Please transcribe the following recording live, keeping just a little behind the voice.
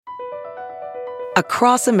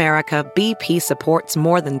Across America, BP supports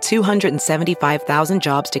more than 275,000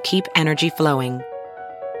 jobs to keep energy flowing.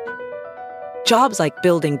 Jobs like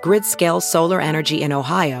building grid-scale solar energy in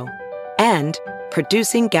Ohio and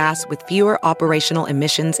producing gas with fewer operational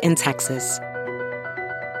emissions in Texas.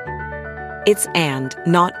 It's and,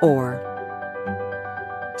 not or.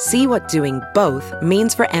 See what doing both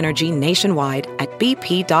means for energy nationwide at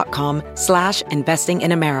bp.com/investing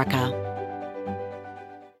in America.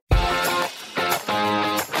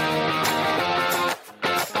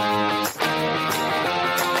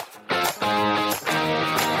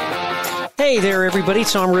 Hey there, everybody.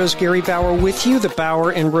 Tom Rose, Gary Bauer with you. The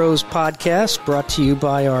Bauer and Rose podcast brought to you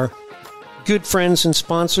by our good friends and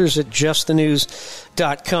sponsors at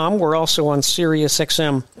justthenews.com. We're also on Sirius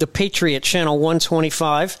XM, the Patriot Channel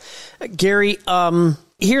 125. Gary,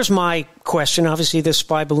 here's my question. Obviously, the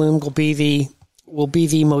spy balloon will be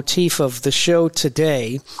the motif of the show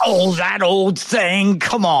today. Oh, that old thing.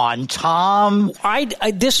 Come on, Tom.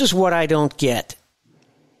 This is what I don't get.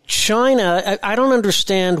 China, I don't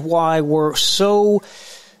understand why we're so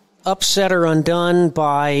upset or undone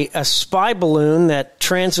by a spy balloon that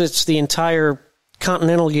transits the entire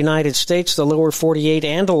continental United States, the lower 48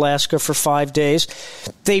 and Alaska for 5 days.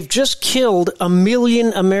 They've just killed 1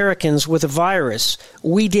 million Americans with a virus.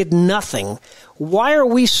 We did nothing. Why are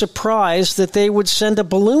we surprised that they would send a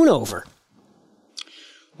balloon over?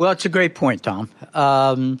 Well, it's a great point, Tom.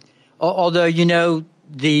 Although, you know,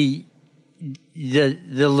 the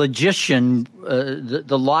logician,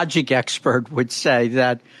 the logic expert would say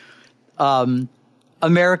that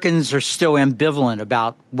Americans are still ambivalent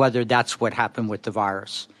about whether that's what happened with the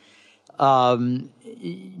virus. You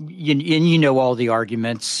know all the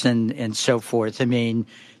arguments and so forth. I mean,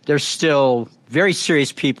 there's still very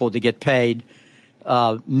serious people to get paid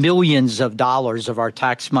millions of dollars of our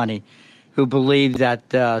tax money who believe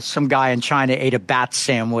that some guy in China ate a bat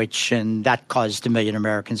sandwich and that caused 1 million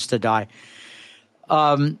Americans to die.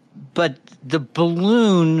 But the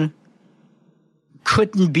balloon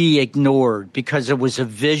couldn't be ignored because it was a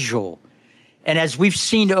visual. And as we've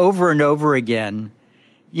seen over and over again,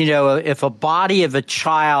 you know, if a body of a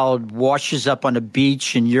child washes up on a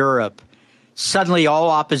beach in Europe, suddenly all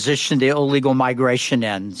opposition to illegal migration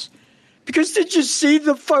ends. Because did you see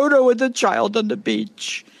the photo of the child on the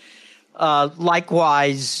beach?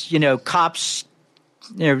 Likewise, you know, cops,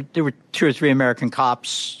 there were 2 or 3 American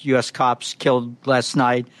cops, U.S. cops killed last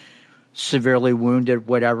night, severely wounded,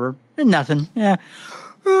 whatever. And nothing. Yeah.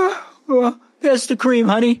 That's the cream,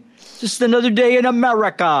 honey. Just another day in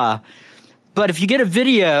America. But if you get a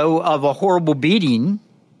video of a horrible beating,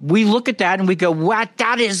 we look at that and we go, what?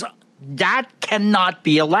 That cannot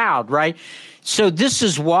be allowed, right? So this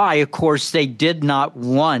is why, of course, they did not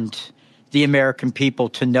want the American people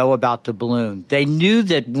to know about the balloon. They knew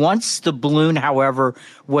that once the balloon, however,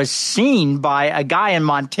 was seen by a guy in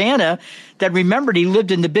Montana that remembered he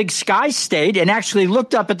lived in the Big Sky State and actually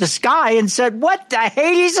looked up at the sky and said, what the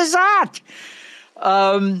Hades is that?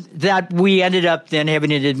 That we ended up then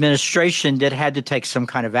having an administration that had to take some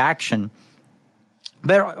kind of action.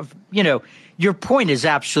 But, you know, your point is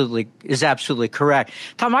absolutely correct.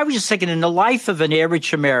 Tom, I was just thinking in the life of an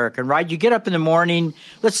average American, right? You get up in the morning,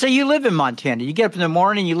 let's say you live in Montana. You get up in the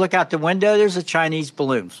morning, you look out the window, there's a Chinese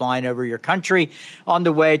balloon flying over your country on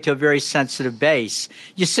the way to a very sensitive base.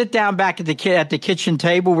 You sit down back at the kitchen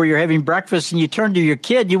table where you're having breakfast and you turn to your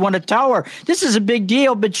kid, you want to tell her, this is a big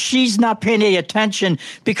deal, but she's not paying any attention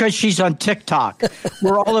because she's on TikTok,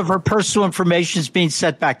 where all of her personal information is being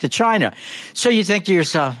sent back to China. So you think to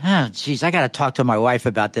yourself, oh, geez, I got to talk to my wife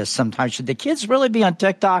about this sometime. Should the kids really be on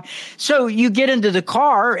TikTok? So you get into the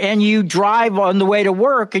car and you drive on the way to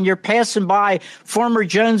work and you're passing by Farmer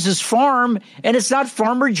Jones's farm, and it's not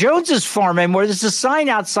Farmer Jones's farm anymore. There's a sign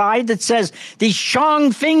outside that says the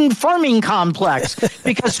Shangfeng Farming Complex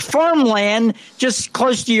because farmland just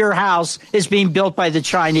close to your house is being built by the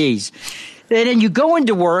Chinese. And then you go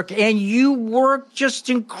into work and you work just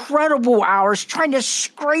incredible hours trying to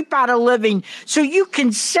scrape out a living so you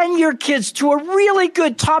can send your kids to a really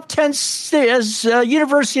good top 10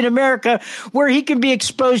 university in America where he can be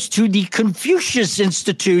exposed to the Confucius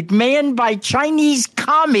Institute manned by Chinese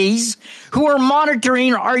commies who are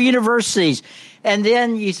monitoring our universities. And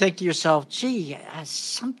then you think to yourself, gee,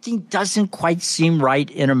 something doesn't quite seem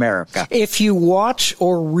right in America. If you watch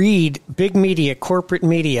or read big media, corporate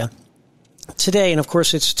media, today, and of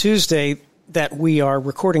course it's Tuesday that we are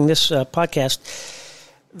recording this podcast,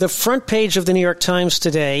 the front page of the New York Times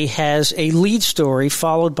today has a lead story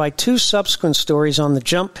followed by 2 subsequent stories on the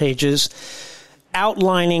jump pages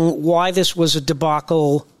outlining why this was a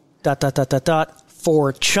debacle,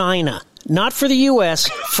 for China. not for the U.S.,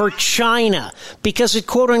 for China, because it,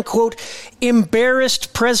 quote unquote,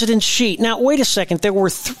 embarrassed President Xi. Now, wait a second. There were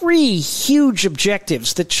 3 huge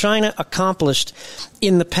objectives that China accomplished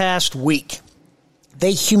in the past week.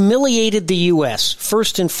 They humiliated the U.S.,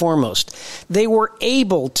 first and foremost. They were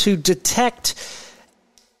able to test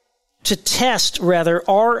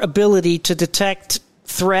our ability to detect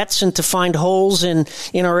threats and to find holes in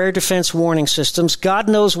our air defense warning systems. God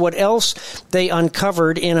knows what else they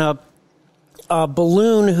uncovered in a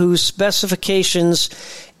balloon whose specifications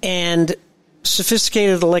and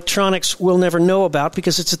sophisticated electronics we'll never know about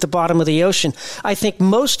because it's at the bottom of the ocean. I think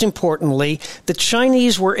most importantly, the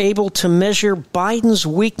Chinese were able to measure Biden's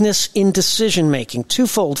weakness in decision-making.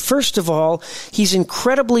 Twofold. First of all, he's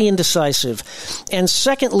incredibly indecisive. And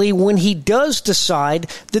secondly, when he does decide,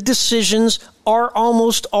 the decisions are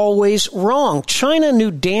almost always wrong. China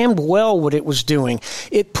knew damned well what it was doing.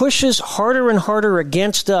 It pushes harder and harder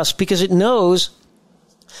against us because it knows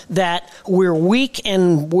that we're weak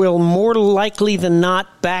and will more likely than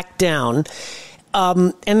not back down.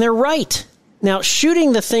 And they're right. Now,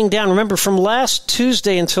 shooting the thing down, remember, from last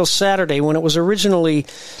Tuesday until Saturday when it was originally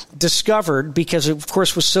discovered, because it, of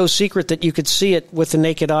course, was so secret that you could see it with the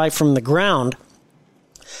naked eye from the ground,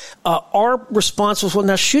 our response was, well,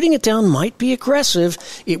 now shooting it down might be aggressive.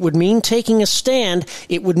 It would mean taking a stand.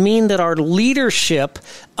 It would mean that our leadership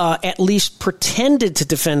at least pretended to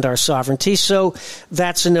defend our sovereignty. So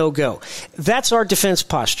that's a no-go. That's our defense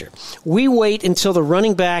posture. We wait until the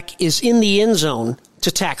running back is in the end zone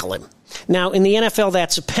to tackle him. Now, in the NFL,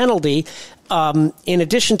 that's a penalty. In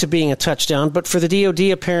addition to being a touchdown, but for the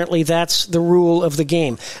DOD, apparently that's the rule of the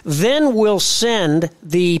game. Then we'll send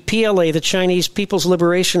the PLA, the Chinese People's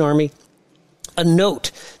Liberation Army, a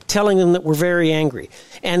note telling them that we're very angry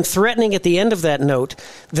and threatening at the end of that note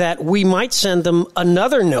that we might send them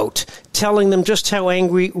another note telling them just how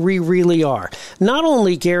angry we really are. Not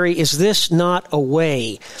only, Gary, is this not a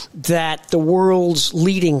way that the world's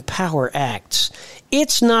leading power acts,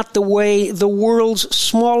 it's not the way the world's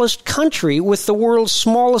smallest country with the world's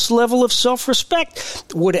smallest level of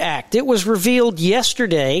self-respect would act. It was revealed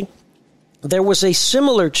yesterday there was a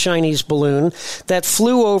similar Chinese balloon that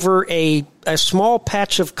flew over a small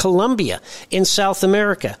patch of Colombia in South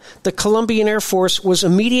America. The Colombian Air Force was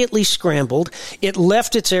immediately scrambled. It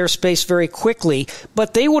left its airspace very quickly,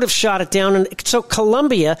 but they would have shot it down. And so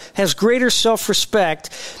Colombia has greater self-respect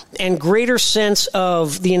and greater sense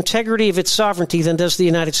of the integrity of its sovereignty than does the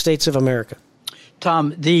United States of America.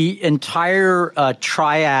 Tom, the entire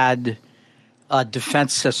triad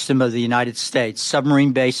defense system of the United States,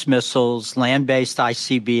 submarine-based missiles, land-based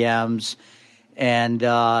ICBMs, and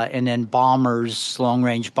then bombers,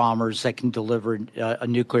 long-range bombers that can deliver a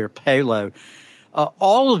nuclear payload.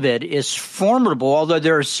 All of it is formidable, although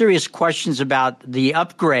there are serious questions about the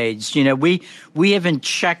upgrades. You know, we haven't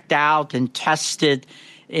checked out and tested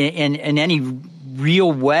in any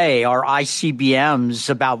real way our ICBMs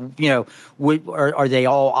about, you know, are they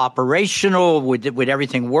all operational? Would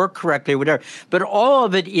everything work correctly? Whatever. But all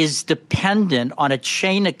of it is dependent on a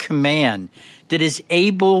chain of command that is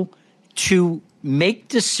able to make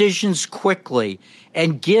decisions quickly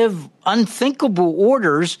and give unthinkable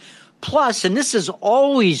orders. Plus, and this has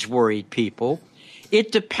always worried people,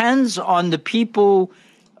 it depends on the people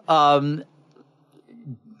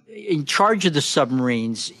in charge of the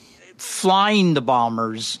submarines, flying the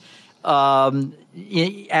bombers in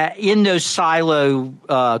those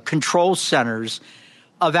silo control centers,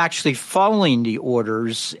 of actually following the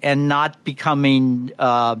orders and not becoming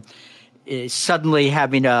suddenly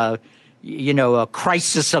having a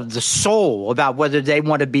crisis of the soul about whether they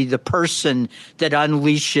want to be the person that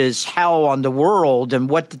unleashes hell on the world and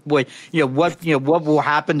what will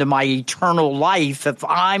happen to my eternal life if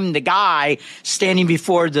I'm the guy standing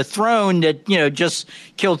before the throne that, just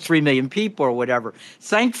killed 3 million people or whatever.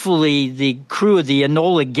 Thankfully, the crew of the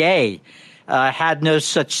Enola Gay had no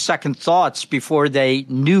such second thoughts before they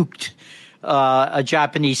nuked a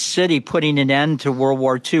Japanese city, putting an end to World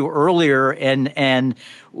War II earlier, and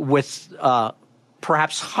with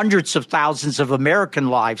perhaps hundreds of thousands of American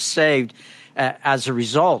lives saved as a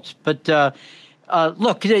result. But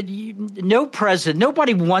look, no president,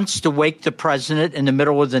 nobody wants to wake the president in the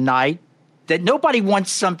middle of the night. That nobody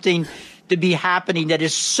wants something to be happening that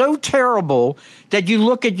is so terrible that you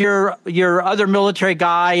look at your other military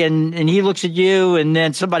guy and he looks at you, and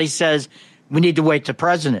then somebody says, "We need to wake the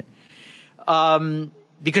president."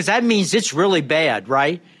 Because that means it's really bad,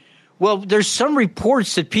 right? Well, there's some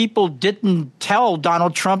reports that people didn't tell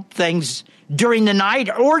Donald Trump things during the night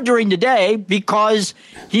or during the day because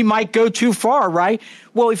he might go too far, right?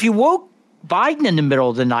 Well, if you woke Biden in the middle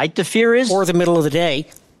of the night, the fear is... Or the middle of the day.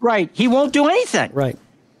 Right. He won't do anything. Right.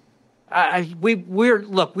 We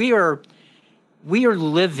are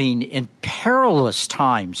living in perilous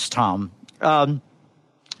times, Tom. And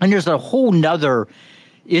there's a whole nother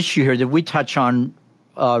issue here that we touch on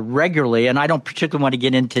regularly, and I don't particularly want to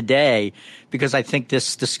get in today because I think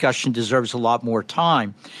this discussion deserves a lot more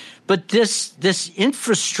time. But this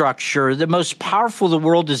infrastructure, the most powerful the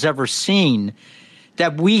world has ever seen,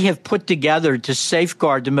 that we have put together to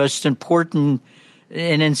safeguard the most important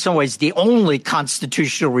and in some ways the only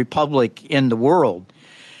constitutional republic in the world,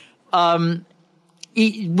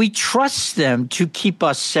 we trust them to keep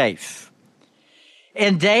us safe.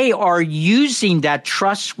 And they are using that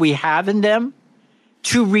trust we have in them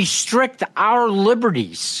to restrict our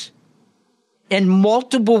liberties in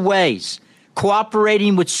multiple ways,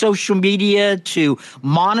 cooperating with social media to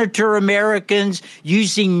monitor Americans,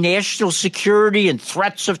 using national security and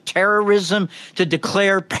threats of terrorism to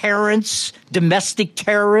declare parents domestic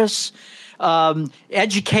terrorists,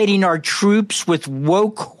 educating our troops with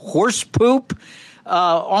woke horse poop,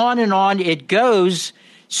 on and on it goes.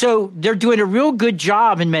 So they're doing a real good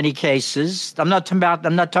job in many cases. I'm not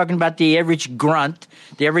talking about the average grunt,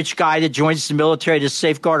 the average guy that joins the military to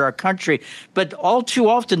safeguard our country. But all too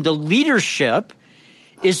often, the leadership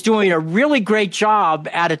is doing a really great job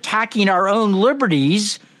at attacking our own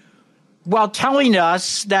liberties while telling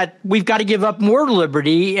us that we've got to give up more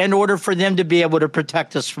liberty in order for them to be able to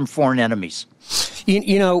protect us from foreign enemies.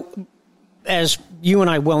 You know, as you and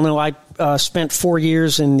I well know, I spent 4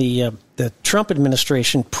 years in the Trump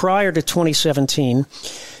administration. Prior to 2017,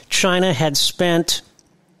 China had spent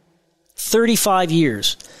 35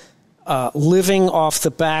 years living off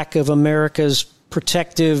the back of America's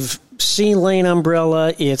protective sea lane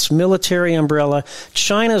umbrella, its military umbrella.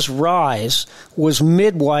 China's rise was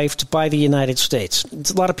midwifed by the United States.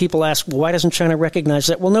 A lot of people ask, well, why doesn't China recognize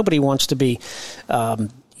that? Well, nobody wants to be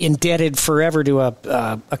indebted forever to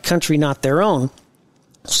a country not their own.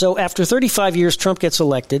 So after 35 years, Trump gets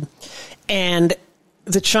elected, and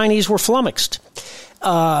the Chinese were flummoxed.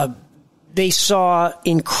 They saw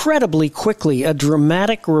incredibly quickly a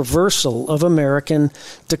dramatic reversal of American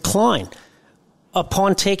decline.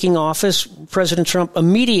 Upon taking office, President Trump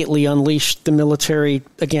immediately unleashed the military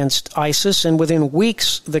against ISIS, and within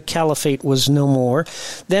weeks, the caliphate was no more.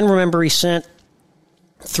 Then, remember, he sent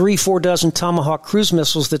 3-4 dozen Tomahawk cruise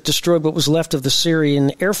missiles that destroyed what was left of the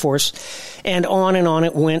Syrian Air Force, and on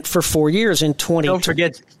it went for 4 years. In 20,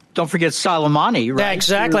 Don't forget Soleimani, right? Yeah,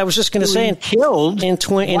 exactly. I was just going to say, killed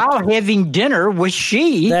while having dinner with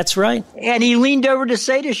Xi. That's right. And he leaned over to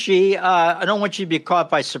say to Xi, I don't want you to be caught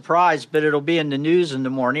by surprise, but it'll be in the news in the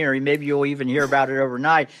morning, or maybe you'll even hear about it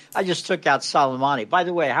overnight. I just took out Soleimani. By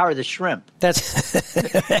the way, how are the shrimp? That's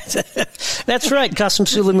right. Qasem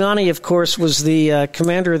Soleimani, of course, was the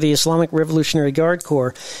commander of the Islamic Revolutionary Guard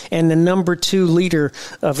Corps and the number 2 leader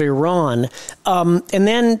of Iran. And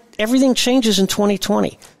then everything changes in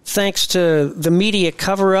 2020. Thanks to the media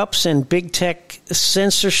cover-ups and big tech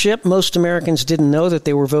censorship, most Americans didn't know that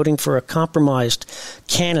they were voting for a compromised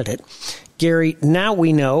candidate. Gary, now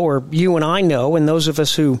we know, or you and I know, and those of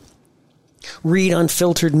us who read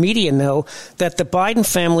unfiltered media know, that the Biden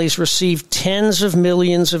families received tens of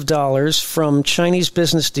millions of dollars from Chinese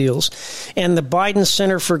business deals, and the Biden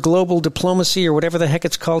Center for Global Diplomacy, or whatever the heck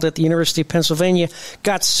it's called at the University of Pennsylvania,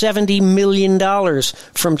 got $70 million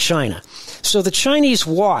from China. So the Chinese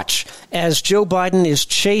watch as Joe Biden is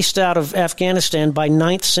chased out of Afghanistan by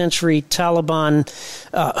 9th century Taliban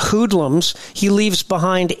hoodlums. He leaves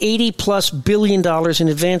behind $80+ billion in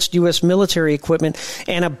advanced U.S. military equipment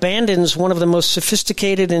and abandons one of the most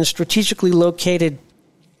sophisticated and strategically located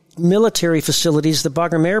military facilities, the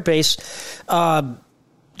Bagram Air Base,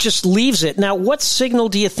 just leaves it. Now, what signal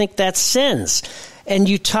do you think that sends? And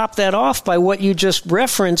you top that off by what you just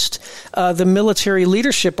referenced, the military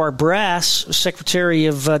leadership, our brass, Secretary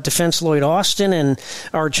of Defense Lloyd Austin, and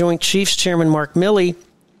our Joint Chiefs Chairman Mark Milley,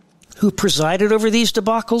 who presided over these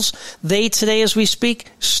debacles. They today, as we speak,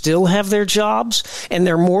 still have their jobs, and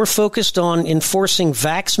they're more focused on enforcing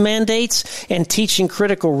vax mandates and teaching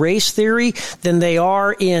critical race theory than they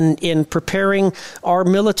are in preparing our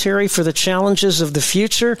military for the challenges of the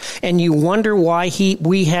future. And you wonder why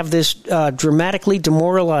we have this dramatically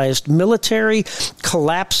demoralized military,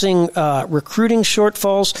 collapsing recruiting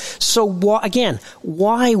shortfalls. So,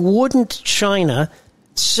 why wouldn't China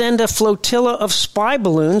send a flotilla of spy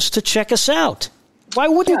balloons to check us out? Why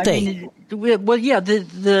wouldn't they?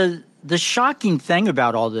 The shocking thing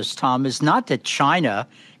about all this, Tom, is not that China,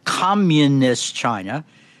 communist China,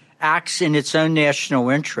 acts in its own national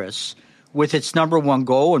interests with its number one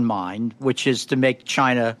goal in mind, which is to make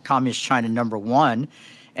China, communist China, number one,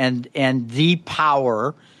 and the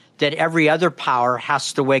power that every other power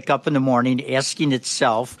has to wake up in the morning asking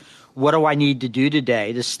itself, what do I need to do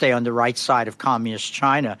today to stay on the right side of communist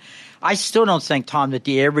China? I still don't think, Tom, that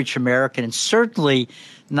the average American, and certainly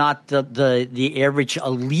not the average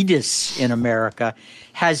elitist in America,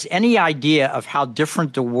 has any idea of how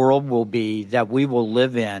different the world will be that we will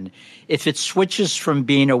live in if it switches from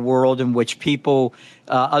being a world in which people,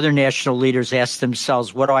 other national leaders ask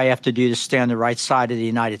themselves, what do I have to do to stay on the right side of the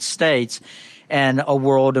United States, and a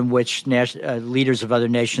world in which leaders of other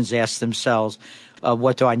nations ask themselves,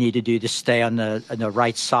 what do I need to do to stay on the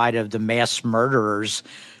right side of the mass murderers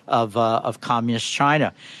of communist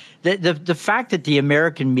China? The fact that the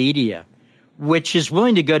American media, which is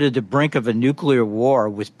willing to go to the brink of a nuclear war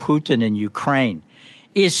with Putin in Ukraine,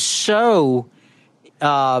 is so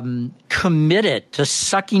committed to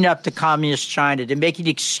sucking up to communist China, to making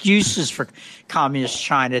excuses for communist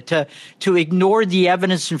China, to ignore the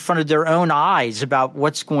evidence in front of their own eyes about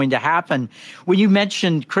what's going to happen. When you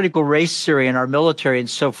mentioned critical race theory in our military and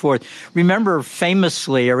so forth, remember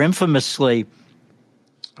famously or infamously,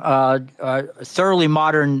 thoroughly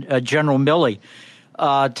modern General Milley,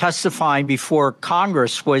 testifying before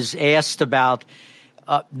Congress, was asked about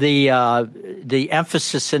the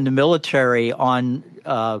emphasis in the military on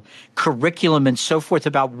curriculum and so forth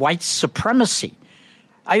about white supremacy.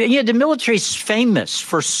 The military is famous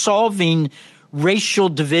for solving racial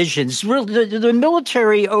divisions. The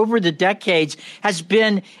military over the decades has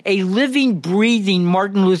been a living, breathing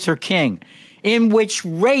Martin Luther King, in which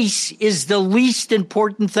race is the least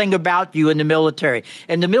important thing about you in the military.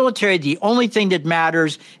 In the military, the only thing that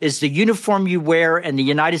matters is the uniform you wear and the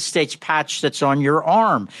United States patch that's on your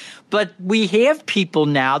arm. But we have people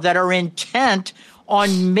now that are intent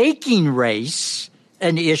on making race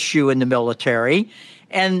an issue in the military.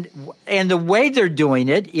 And the way they're doing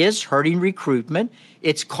it is hurting recruitment.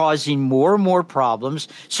 It's causing more and more problems.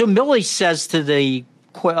 So Milley says to the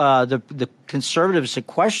conservatives that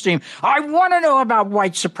question him, I want to know about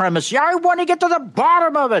white supremacy. I want to get to the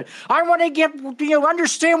bottom of it. I want to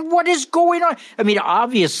understand what is going on. I mean,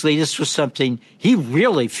 obviously, this was something he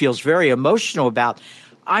really feels very emotional about.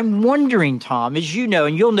 I'm wondering, Tom, as you know,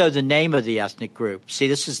 and you'll know the name of the ethnic group. See,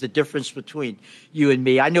 this is the difference between you and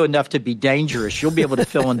me. I know enough to be dangerous. You'll be able to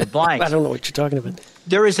fill in the blanks. I don't know what you're talking about.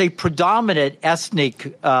 There is a predominant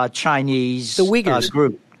ethnic Chinese the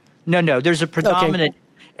group. No, there's a predominant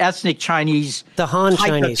ethnic Chinese. The Han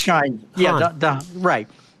Chinese. Han. Yeah, right.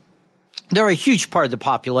 They're a huge part of the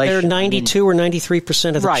population. They're 92 or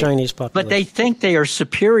 93% of the Chinese population. But they think they are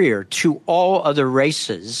superior to all other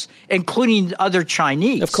races, including other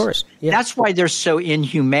Chinese. Of course. Yeah. That's why they're so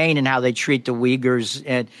inhumane in how they treat the Uyghurs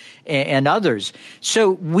and others.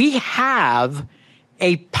 So we have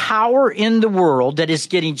a power in the world that is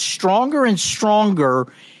getting stronger and stronger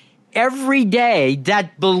every day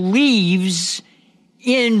that believes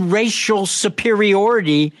in racial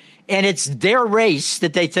superiority, and it's their race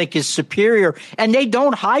that they think is superior, and they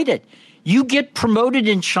don't hide it. You get promoted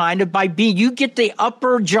in China you get the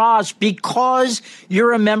upper jaws because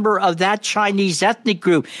you're a member of that Chinese ethnic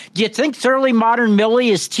group. Do you think thoroughly modern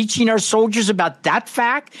Milley is teaching our soldiers about that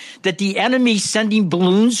fact, that the enemy sending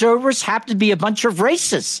balloons over us have to be a bunch of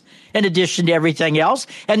racists in addition to everything else,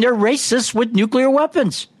 and they're racists with nuclear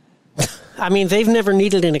weapons? I mean, they've never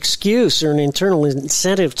needed an excuse or an internal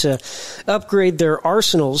incentive to upgrade their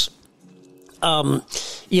arsenals.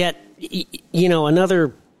 Yet,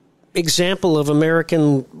 another example of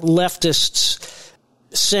American leftists'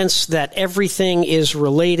 sense that everything is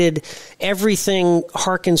related, everything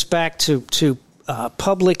harkens back to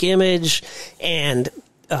public image and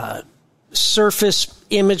surface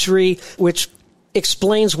imagery, which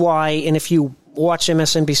explains why, and if you watch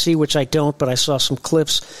MSNBC, which I don't, but I saw some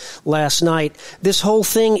clips last night, this whole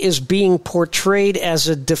thing is being portrayed as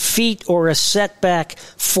a defeat or a setback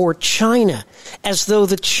for China, as though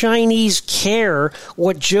the Chinese care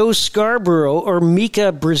what Joe Scarborough or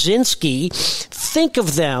Mika Brzezinski think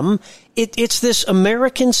of them. It's this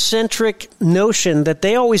American-centric notion that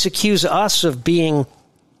they always accuse us of being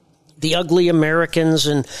the ugly Americans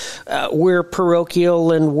and we're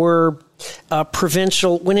parochial and we're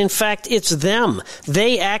provincial, when in fact it's them.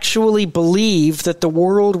 They actually believe that the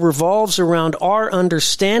world revolves around our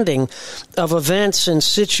understanding of events and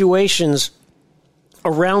situations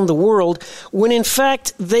around the world, when in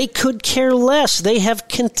fact they could care less. They have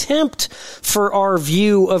contempt for our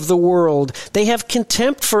view of the world. They have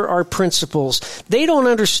contempt for our principles. They don't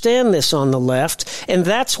understand this on the left, and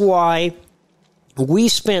that's why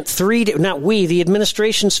the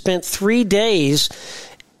administration spent 3 days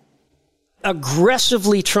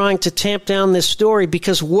aggressively trying to tamp down this story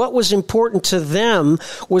because what was important to them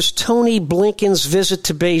was Tony Blinken's visit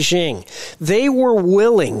to Beijing. They were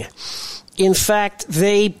willing. In fact,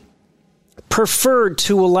 they preferred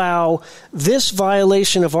to allow this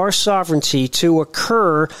violation of our sovereignty to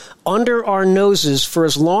occur under our noses for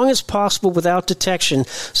as long as possible without detection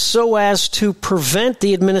so as to prevent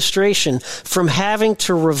the administration from having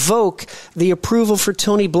to revoke the approval for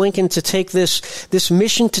Tony Blinken to take this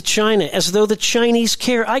mission to China as though the Chinese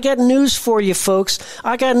care. I got news for you, folks.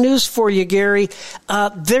 I got news for you, Gary.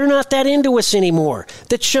 They're not that into us anymore.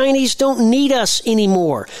 The Chinese don't need us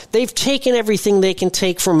anymore. They've taken everything they can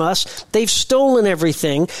take from us. They've stolen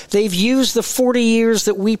everything. They've used the 40 years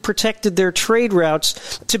that we protected their trade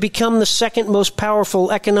routes to become the second most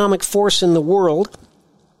powerful economic force in the world.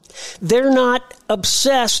 They're not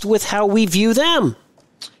obsessed with how we view them.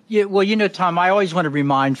 Yeah, well, Tom, I always want to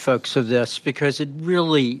remind folks of this because it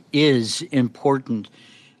really is important.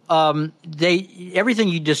 Everything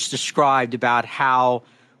you just described about how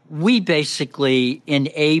we basically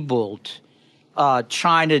enabled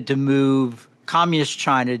Communist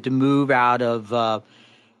China to move out of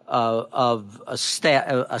a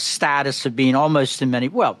status of being almost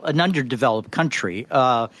an underdeveloped country,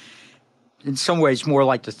 in some ways more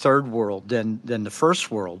like the third world than the first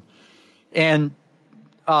world. And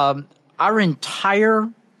our entire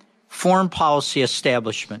foreign policy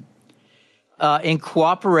establishment, in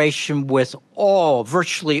cooperation with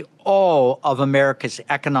virtually all of America's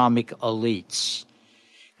economic elites,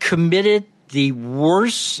 committed the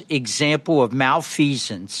worst example of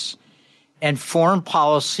malfeasance and foreign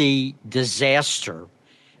policy disaster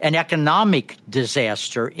and economic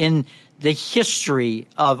disaster in the history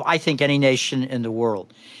of, I think, any nation in the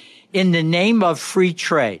world, in the name of free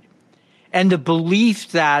trade and the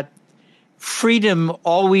belief that freedom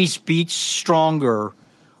always beats stronger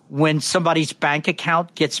when somebody's bank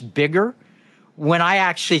account gets bigger, when I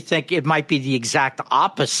actually think it might be the exact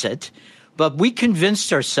opposite. But we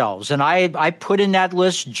convinced ourselves, and I put in that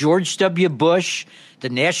list George W. Bush, the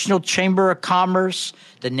National Chamber of Commerce,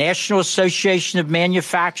 the National Association of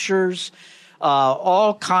Manufacturers,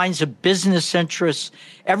 all kinds of business interests,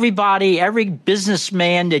 every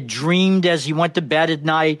businessman that dreamed as he went to bed at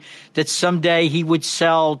night that someday he would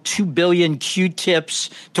sell 2 billion Q-tips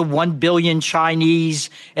to 1 billion Chinese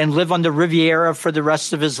and live on the Riviera for the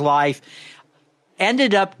rest of his life,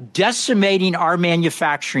 ended up decimating our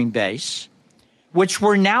manufacturing base, which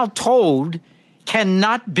we're now told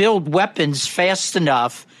cannot build weapons fast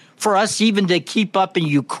enough for us even to keep up in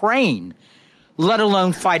Ukraine, let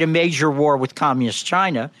alone fight a major war with Communist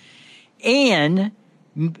China, and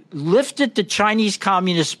lifted the Chinese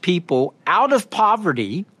Communist people out of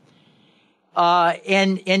poverty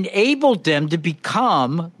and enabled them to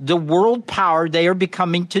become the world power they are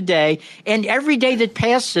becoming today. And every day that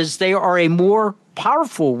passes, they are a more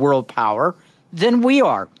powerful world power than we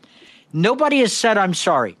are. Nobody has said, I'm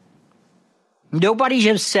sorry. Nobody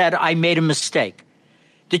has said, I made a mistake.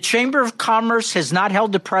 The Chamber of Commerce has not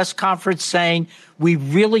held a press conference saying, we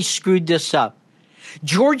really screwed this up.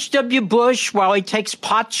 George W. Bush, while he takes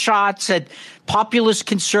pot shots at populist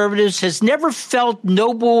conservatives, has never felt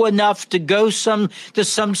noble enough to go to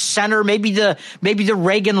some center, maybe the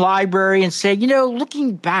Reagan Library, and say,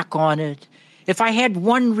 looking back on it, if I had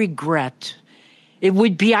one regret, it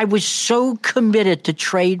would be I was so committed to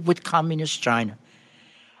trade with Communist China.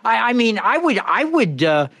 I'm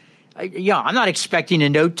not expecting a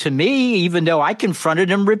note to me, even though I confronted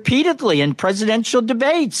him repeatedly in presidential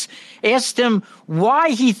debates, asked him why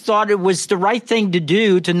he thought it was the right thing to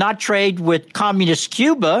do to not trade with Communist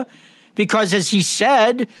Cuba, because, as he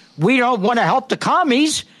said, we don't want to help the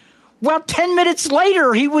commies. Well, 10 minutes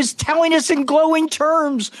later, he was telling us in glowing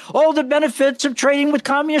terms all the benefits of trading with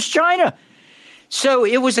Communist China. So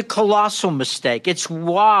it was a colossal mistake. It's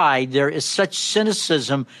why there is such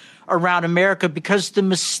cynicism around America, because the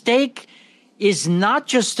mistake is not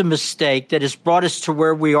just a mistake that has brought us to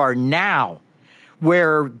where we are now,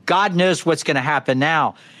 where God knows what's going to happen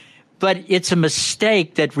now, but it's a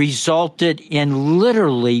mistake that resulted in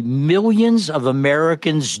literally millions of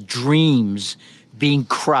Americans' dreams being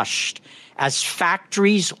crushed as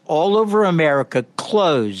factories all over America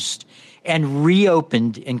closed and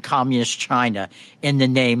reopened in Communist China in the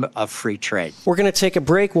name of free trade. We're going to take a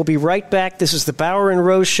break. We'll be right back. This is the Bauer and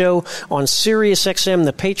Rose Show on Sirius XM,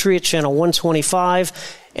 the Patriot Channel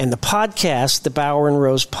 125, and the podcast, the Bauer and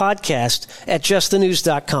Rose Podcast, at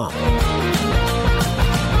justthenews.com.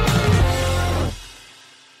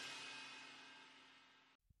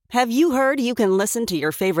 Have you heard you can listen to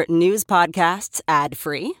your favorite news podcasts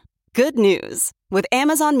ad-free? Good news. With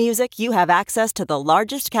Amazon Music, you have access to the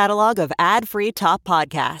largest catalog of ad-free top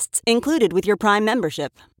podcasts included with your Prime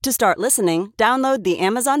membership. To start listening, download the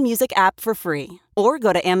Amazon Music app for free or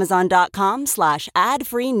go to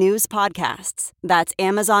amazon.com/ad-free news podcasts. That's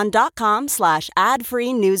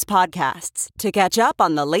amazon.com/ad-free news podcasts to catch up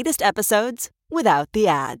on the latest episodes without the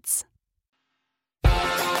ads.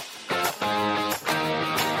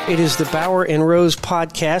 It is the Bauer and Rose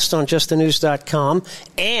podcast on justthenews.com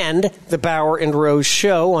and the Bauer and Rose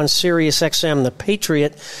show on SiriusXM, the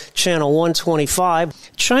Patriot, channel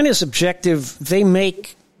 125. China's objective, they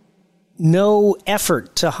make no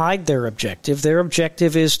effort to hide their objective. Their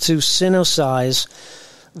objective is to Sinocize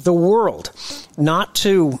the world, not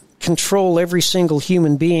to control every single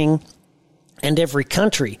human being and every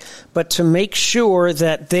country, but to make sure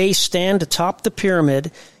that they stand atop the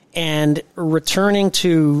pyramid and returning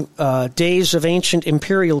to days of ancient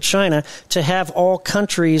imperial China to have all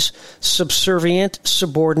countries subservient,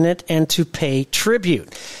 subordinate, and to pay tribute.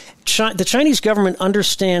 The Chinese government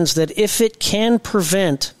understands that if it can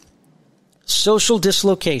prevent social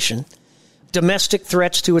dislocation, domestic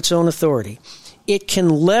threats to its own authority, it can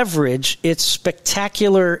leverage its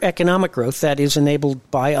spectacular economic growth that is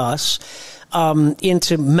enabled by us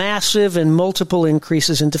into massive and multiple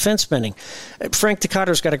increases in defense spending. Frank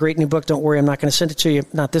Decatto's got a great new book. Don't worry, I'm not going to send it to you,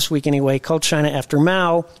 not this week anyway, called China After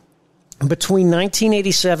Mao. Between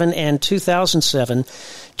 1987 and 2007,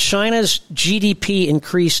 China's GDP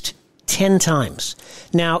increased 10 times.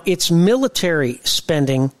 Now, its military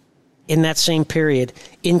spending in that same period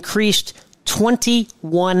increased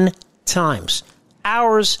 21 times.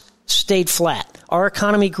 Ours stayed flat. Our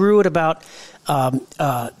economy grew at about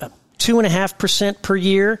 2.5% per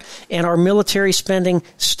year, and our military spending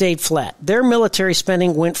stayed flat. Their military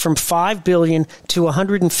spending went from $5 billion to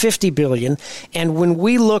 $150 billion, and when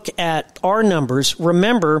we look at our numbers,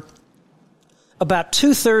 remember, about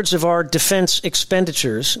two-thirds of our defense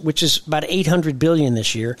expenditures, which is about $800 billion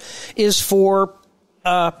this year, is for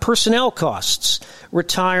personnel costs,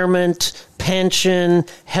 retirement, pension,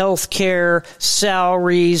 health care,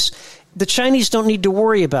 salaries. The Chinese don't need to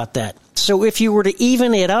worry about that. So if you were to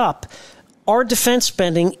even it up, our defense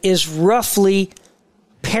spending is roughly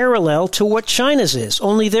parallel to what China's is,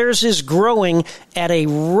 only theirs is growing at a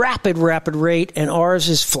rapid rate, and ours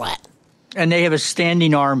is flat. And they have a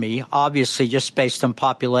standing army, obviously, just based on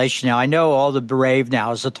population. Now, I know all the brave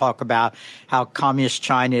now is to talk about how communist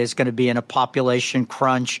China is going to be in a population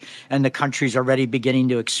crunch, and the country's already beginning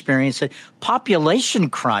to experience it.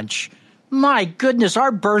 Population crunch? My goodness,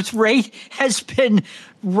 our birth rate has been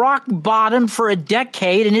rock bottom for a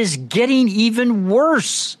decade and is getting even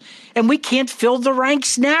worse. And we can't fill the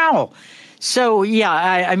ranks now. So, yeah,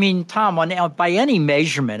 I mean, Tom, by any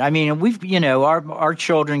measurement, I mean, we've, our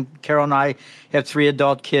children, Carol and I have 3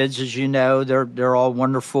 adult kids, as you know. They're all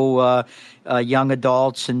wonderful young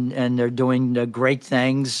adults, and they're doing great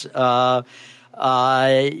things. And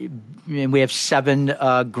we have 7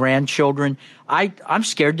 grandchildren. I'm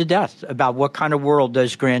scared to death about what kind of world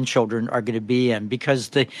those grandchildren are going to be in,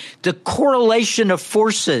 because the correlation of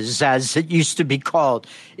forces, as it used to be called,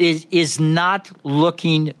 is not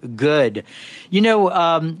looking good.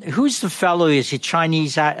 Who's the fellow? Is he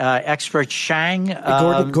Chinese expert? Shang?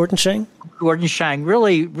 Gordon Shang? Gordon Shang,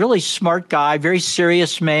 really, really smart guy, very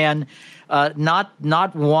serious man.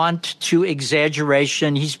 Not want to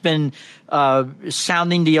exaggeration. He's been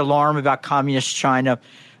sounding the alarm about communist China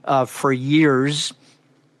for years.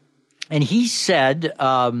 And he said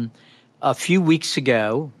a few weeks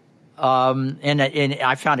ago, and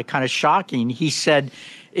I found it kind of shocking, he said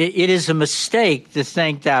it is a mistake to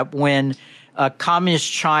think that when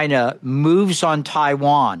communist China moves on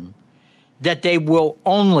Taiwan, that they will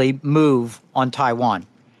only move on Taiwan.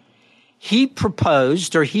 He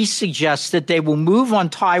proposed, or he suggests, that they will move on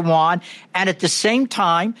Taiwan and at the same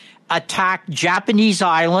time attack Japanese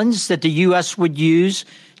islands that the U.S. would use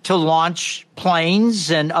to launch planes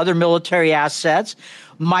and other military assets,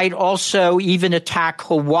 might also even attack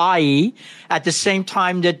Hawaii at the same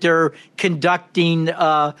time that they're conducting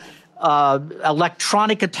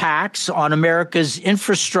electronic attacks on America's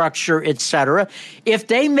infrastructure, et cetera. If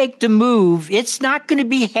they make the move, it's not going to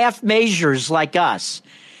be half measures like us.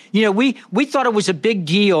 We thought it was a big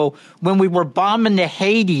deal when we were bombing the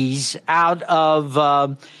Hades out of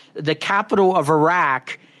the capital of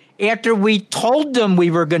Iraq after we told them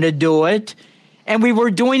we were going to do it, and we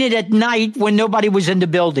were doing it at night when nobody was in the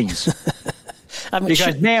buildings.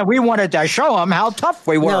 Because, we wanted to show them how tough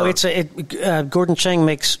we were. No, Gordon Chang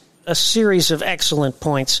makes a series of excellent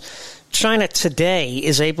points. China today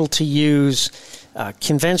is able to use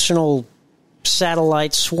conventional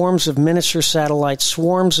satellites, swarms of miniature satellites,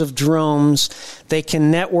 swarms of drones. They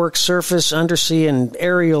can network surface, undersea, and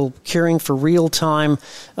aerial curing for real-time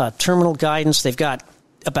terminal guidance. They've got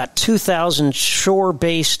about 2,000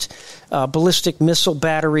 shore-based ballistic missile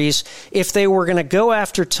batteries. If they were going to go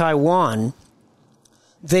after Taiwan,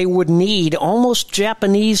 they would need almost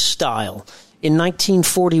Japanese style in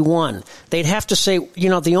 1941. They'd have to say,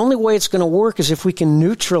 the only way it's going to work is if we can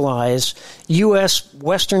neutralize U.S.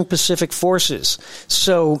 Western Pacific forces.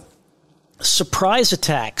 So surprise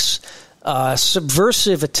attacks,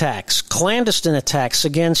 subversive attacks, clandestine attacks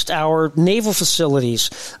against our naval facilities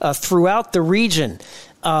throughout the region.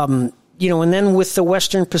 And then with the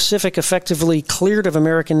Western Pacific effectively cleared of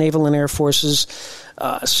American naval and air forces,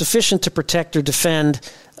 sufficient to protect or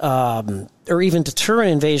defend or even deter an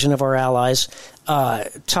invasion of our allies,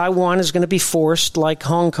 Taiwan is going to be forced, like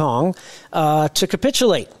Hong Kong, to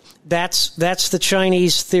capitulate. That's the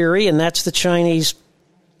Chinese theory, and that's the Chinese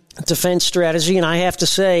defense strategy. And I have to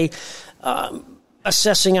say,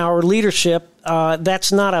 assessing our leadership,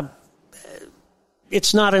 it's not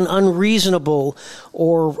an unreasonable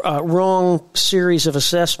or wrong series of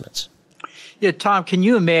assessments. Yeah, Tom, can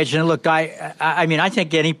you imagine? Look, I mean, I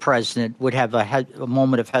think any president would have a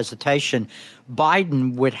moment of hesitation.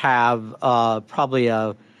 Biden would have probably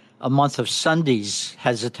a month of Sunday's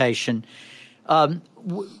hesitation.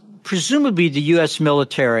 Presumably, the U.S.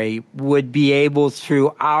 military would be able,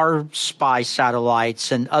 through our spy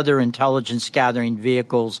satellites and other intelligence gathering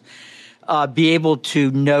vehicles, be able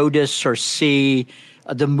to notice or see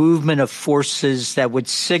the movement of forces that would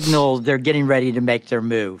signal they're getting ready to make their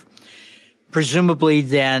move. Presumably,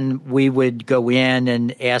 then we would go in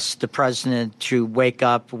and ask the president to wake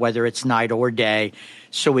up, whether it's night or day,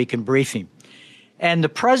 so we can brief him. And the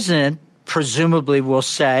president presumably will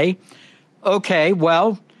say, okay,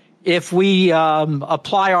 well, if we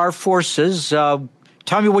apply our forces, tell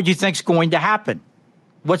me what you think's going to happen.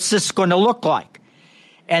 What's this going to look like?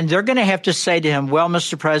 And they're going to have to say to him, well,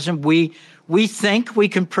 Mr. President, we think we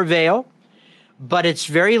can prevail, but it's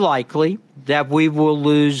very likely that we will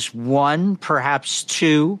lose one, perhaps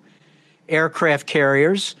two aircraft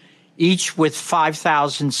carriers, each with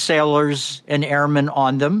 5,000 sailors and airmen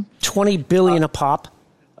on them. $20 billion a pop.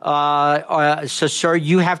 So, sir,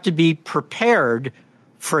 you have to be prepared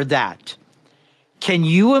for that. Can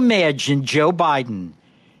you imagine Joe Biden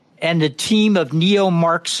and the team of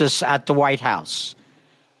neo-Marxists at the White House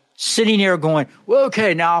sitting there going, well,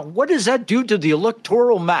 okay, now what does that do to the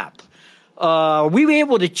electoral map? We were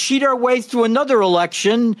able to cheat our way through another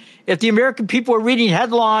election if the American people are reading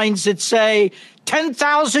headlines that say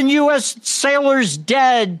 10,000 U.S. sailors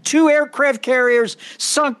dead, 2 aircraft carriers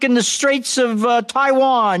sunk in the Straits of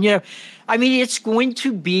Taiwan. I mean, it's going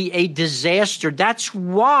to be a disaster. That's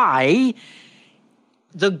why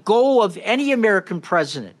the goal of any American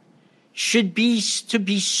president should be to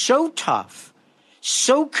be so tough,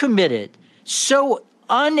 so committed, so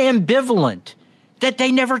unambivalent that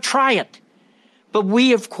they never try it. But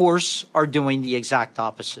we, of course, are doing the exact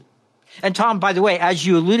opposite. And Tom, by the way, as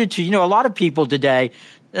you alluded to, a lot of people today,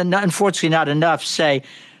 and unfortunately not enough, say,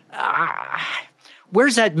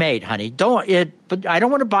 where's that made, honey? But I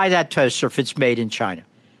don't want to buy that toaster if it's made in China.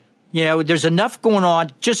 There's enough going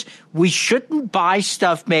on. We shouldn't buy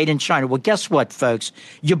stuff made in China. Well, guess what, folks?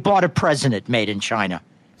 You bought a president made in China.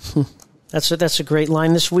 That's a great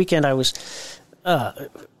line. This weekend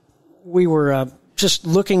we were just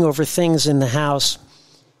looking over things in the house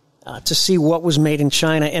to see what was made in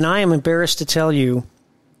China. And I am embarrassed to tell you,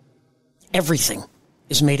 everything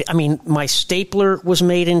is made. I mean, my stapler was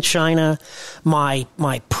made in China. My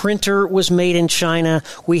printer was made in China.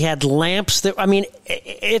 We had lamps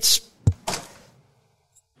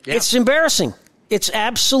it's embarrassing. It's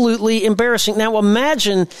absolutely embarrassing. Now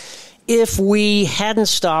imagine if we hadn't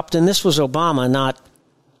stopped, and this was Obama, not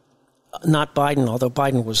Biden, although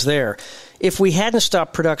Biden was there. If we hadn't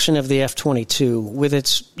stopped production of the F-22 with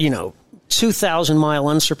its, 2,000-mile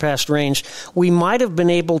unsurpassed range, we might have been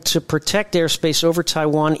able to protect airspace over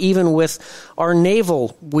Taiwan even with our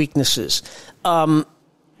naval weaknesses. And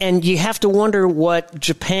you have to wonder what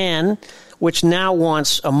Japan, which now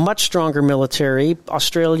wants a much stronger military,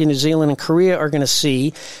 Australia, New Zealand, and Korea are going to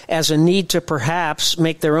see as a need to perhaps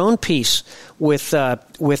make their own peace with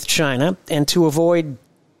China and to avoid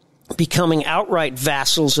becoming outright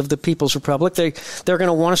vassals of the People's Republic. They're going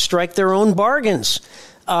to want to strike their own bargains,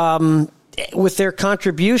 with their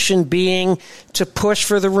contribution being to push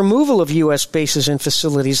for the removal of U.S. bases and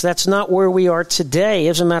facilities. That's not where we are today.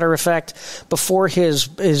 As a matter of fact, before his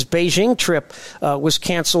Beijing trip was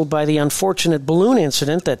canceled by the unfortunate balloon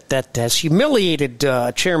incident that has humiliated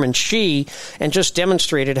Chairman Xi and just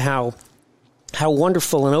demonstrated how how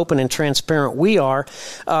wonderful and open and transparent we are.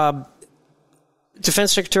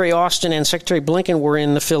 Defense Secretary Austin and Secretary Blinken were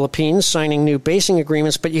in the Philippines signing new basing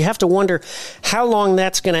agreements, but you have to wonder how long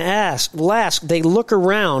that's going to last. They look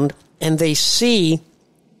around and they see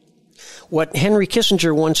what Henry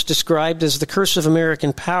Kissinger once described as the curse of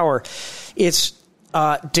American power. It's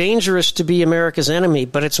dangerous to be America's enemy,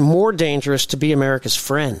 but it's more dangerous to be America's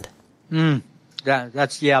friend.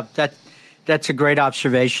 That's a great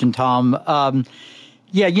observation, Tom.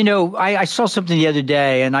 I saw something the other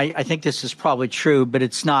day, and I think this is probably true, but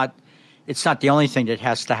it's not the only thing that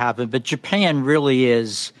has to happen. But Japan really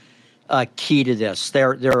is key to this.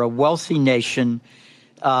 They're a wealthy nation.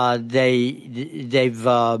 They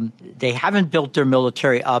haven't built their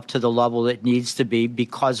military up to the level it needs to be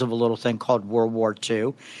because of a little thing called World War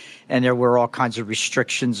II. And there were all kinds of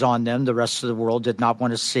restrictions on them. The rest of the world did not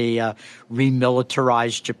want to see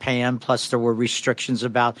remilitarized Japan. Plus, there were restrictions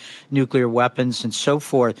about nuclear weapons and so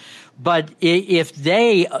forth. But if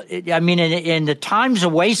they, in the times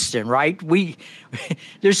of wasting, right?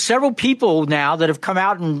 There's several people now that have come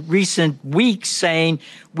out in recent weeks saying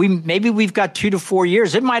we've got 2 to 4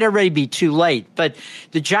 years. It might already be too late. But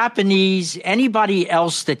the Japanese, anybody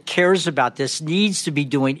else that cares about this, needs to be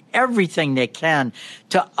doing everything they can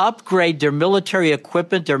to upgrade their military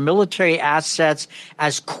equipment, their military assets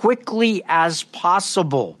as quickly as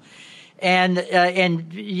possible. And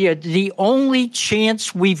the only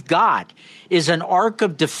chance we've got is an arc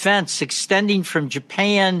of defense extending from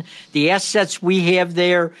Japan, the assets we have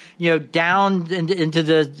there, down into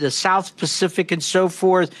the South Pacific and so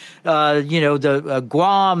forth, the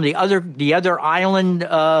Guam, the other island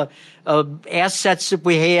assets that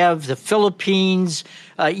we have, the Philippines,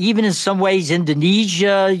 even in some ways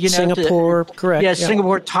Indonesia, Singapore, correct. Yeah,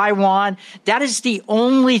 Singapore, Taiwan. That is the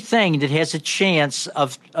only thing that has a chance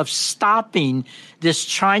of stopping this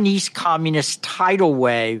Chinese communist tidal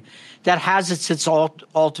wave that has its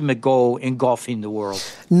ultimate goal engulfing the world.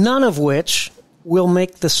 None of which will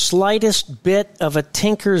make the slightest bit of a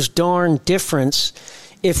tinker's darn difference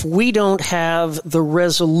if we don't have the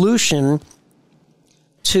resolution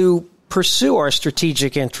to pursue our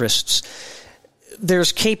strategic interests.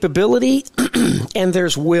 There's capability and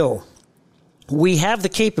there's will. We have the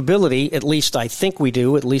capability, at least I think we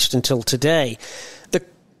do, at least until today. The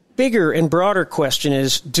bigger and broader question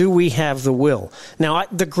is, do we have the will? Now,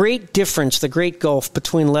 the great difference, the great gulf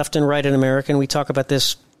between left and right in America, and we talk about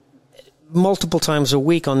this multiple times a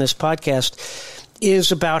week on this podcast,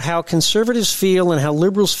 is about how conservatives feel and how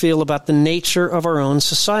liberals feel about the nature of our own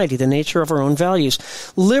society, the nature of our own values.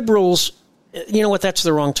 Liberals, you know what, that's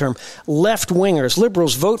the wrong term. Left-wingers.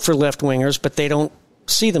 Liberals vote for left-wingers, but they don't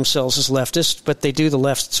see themselves as leftists, but they do the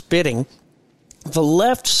left's bidding. The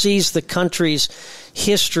left sees the country's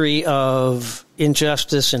history of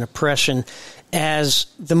injustice and oppression as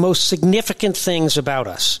the most significant things about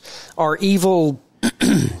us. Our evil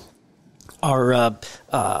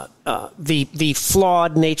the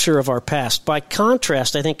flawed nature of our past. By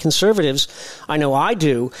contrast, I think conservatives, I know I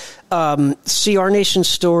do, see our nation's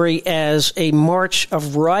story as a march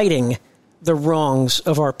of righting the wrongs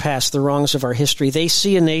of our past, the wrongs of our history. They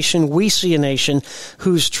see a nation, we see a nation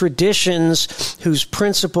whose traditions, whose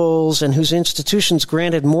principles, and whose institutions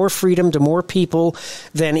granted more freedom to more people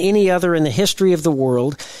than any other in the history of the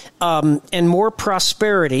world, and more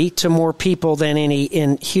prosperity to more people than any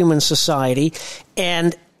in human society.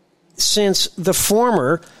 And since the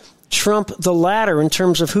former trump the latter in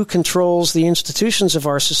terms of who controls the institutions of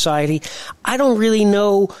our society, I don't really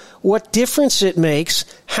know what difference it makes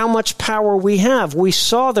how much power we have. We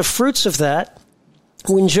saw the fruits of that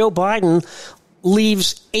when Joe Biden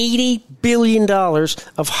leaves $80 billion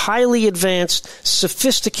of highly advanced,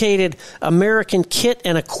 sophisticated American kit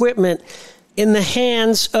and equipment in the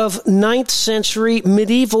hands of 9th century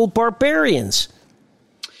medieval barbarians.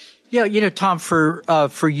 Yeah, Tom,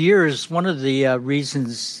 for years, one of the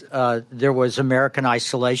reasons there was American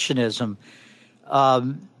isolationism,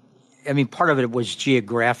 part of it was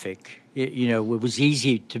geographic. It was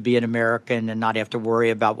easy to be an American and not have to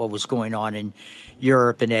worry about what was going on in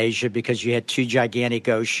Europe and Asia because you had two gigantic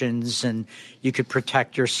oceans and you could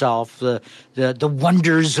protect yourself. The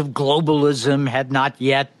wonders of globalism had not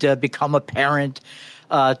yet become apparent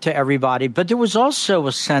to everybody. But there was also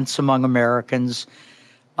a sense among Americans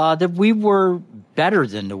that we were better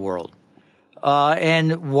than the world.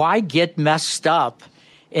 And why get messed up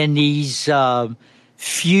in these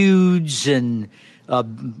feuds and,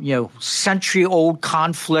 century-old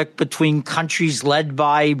conflict between countries led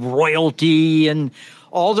by royalty and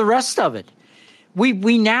all the rest of it?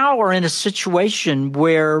 We now are in a situation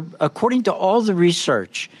where, according to all the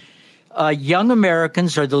research, young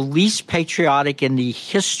Americans are the least patriotic in the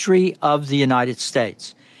history of the United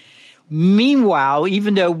States. Meanwhile,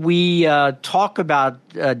 even though we talk about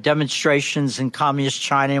demonstrations in communist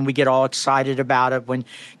China and we get all excited about it when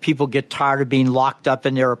people get tired of being locked up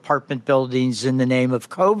in their apartment buildings in the name of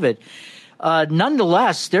COVID,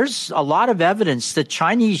 nonetheless, there's a lot of evidence that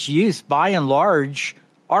Chinese youth, by and large,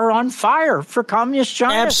 are on fire for communist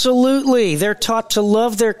China. Absolutely. They're taught to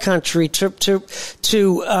love their country, to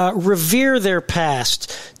revere their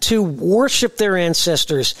past, to worship their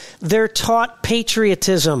ancestors. They're taught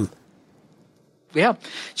patriotism. Yeah.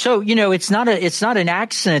 So, it's not an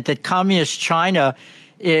accident that communist China,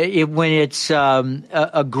 when its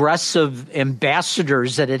aggressive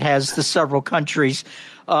ambassadors that it has to several countries,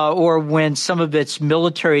 or when some of its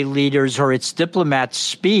military leaders or its diplomats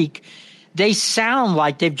speak, they sound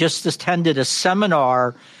like they've just attended a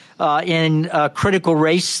seminar in critical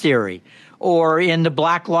race theory or in the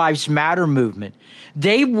Black Lives Matter movement.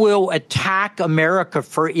 They will attack America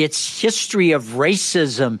for its history of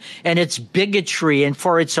racism and its bigotry and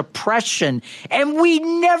for its oppression. And we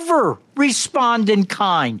never respond in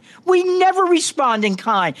kind. We never respond in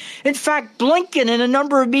kind. In fact, Blinken in a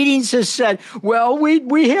number of meetings has said, well,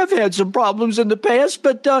 we have had some problems in the past,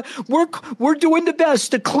 but we're doing the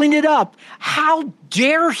best to clean it up. How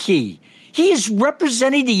dare he? He is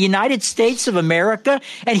representing the United States of America,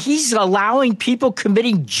 and he's allowing people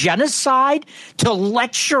committing genocide to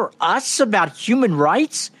lecture us about human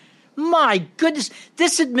rights? My goodness,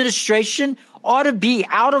 this administration ought to be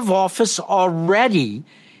out of office already.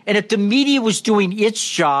 And if the media was doing its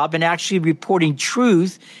job and actually reporting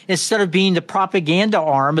truth instead of being the propaganda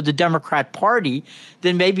arm of the Democrat Party,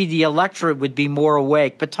 then maybe the electorate would be more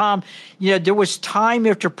awake. But Tom, there was time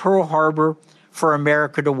after Pearl Harbor for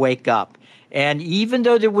America to wake up. And even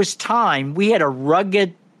though there was time, we had a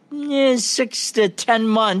rugged 6 to 10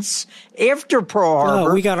 months after Pearl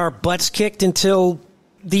Harbor. We got our butts kicked until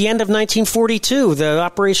the end of 1942, the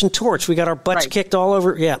Operation Torch. We got our butts kicked all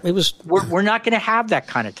over. Yeah, it was. We're not going to have that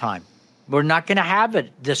kind of time. We're not going to have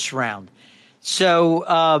it this round. So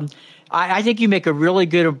I think you make a really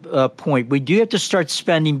good point. We do have to start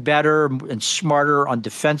spending better and smarter on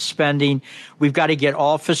defense spending. We've got to get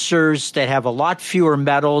officers that have a lot fewer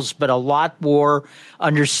medals, but a lot more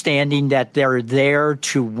understanding that they're there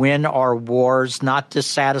to win our wars, not to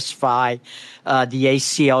satisfy the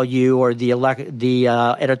ACLU or the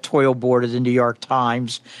editorial board of the New York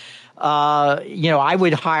Times. I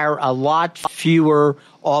would hire a lot fewer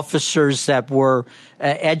officers that were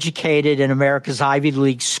educated in America's Ivy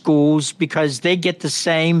League schools because they get the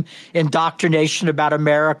same indoctrination about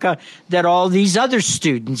America that all these other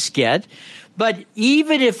students get. But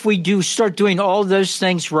even if we do start doing all those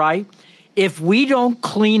things right, if we don't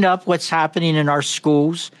clean up what's happening in our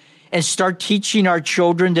schools and start teaching our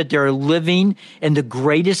children that they're living in the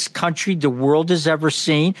greatest country the world has ever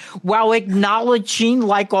seen, while acknowledging,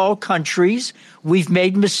 like all countries, we've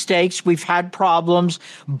made mistakes, we've had problems,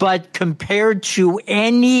 but compared to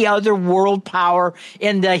any other world power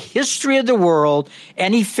in the history of the world,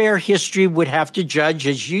 any fair history would have to judge,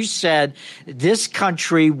 as you said, this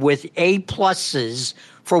country with A+s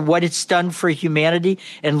for what it's done for humanity.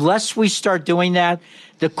 Unless we start doing that,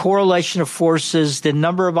 the correlation of forces, the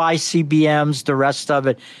number of ICBMs, the rest of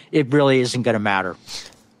it, it really isn't going to matter.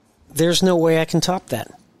 There's no way I can top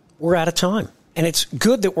that. We're out of time. And it's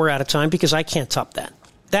good that we're out of time because I can't top that.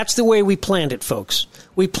 That's the way we planned it, folks.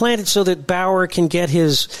 We planned it so that Bauer can get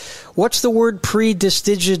his, what's the word,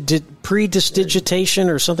 predigitation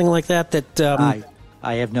or something like that?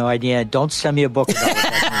 I have no idea. Don't send me a book about what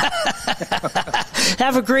that means.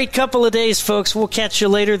 Have a great couple of days, folks. We'll catch you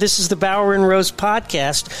later. This is the Bauer and Rose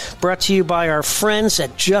podcast, brought to you by our friends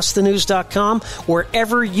at justthenews.com.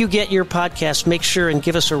 Wherever you get your podcast, make sure and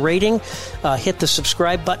give us a rating, hit the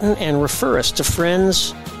subscribe button, and refer us to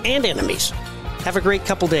friends and enemies. Have a great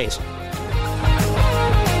couple days.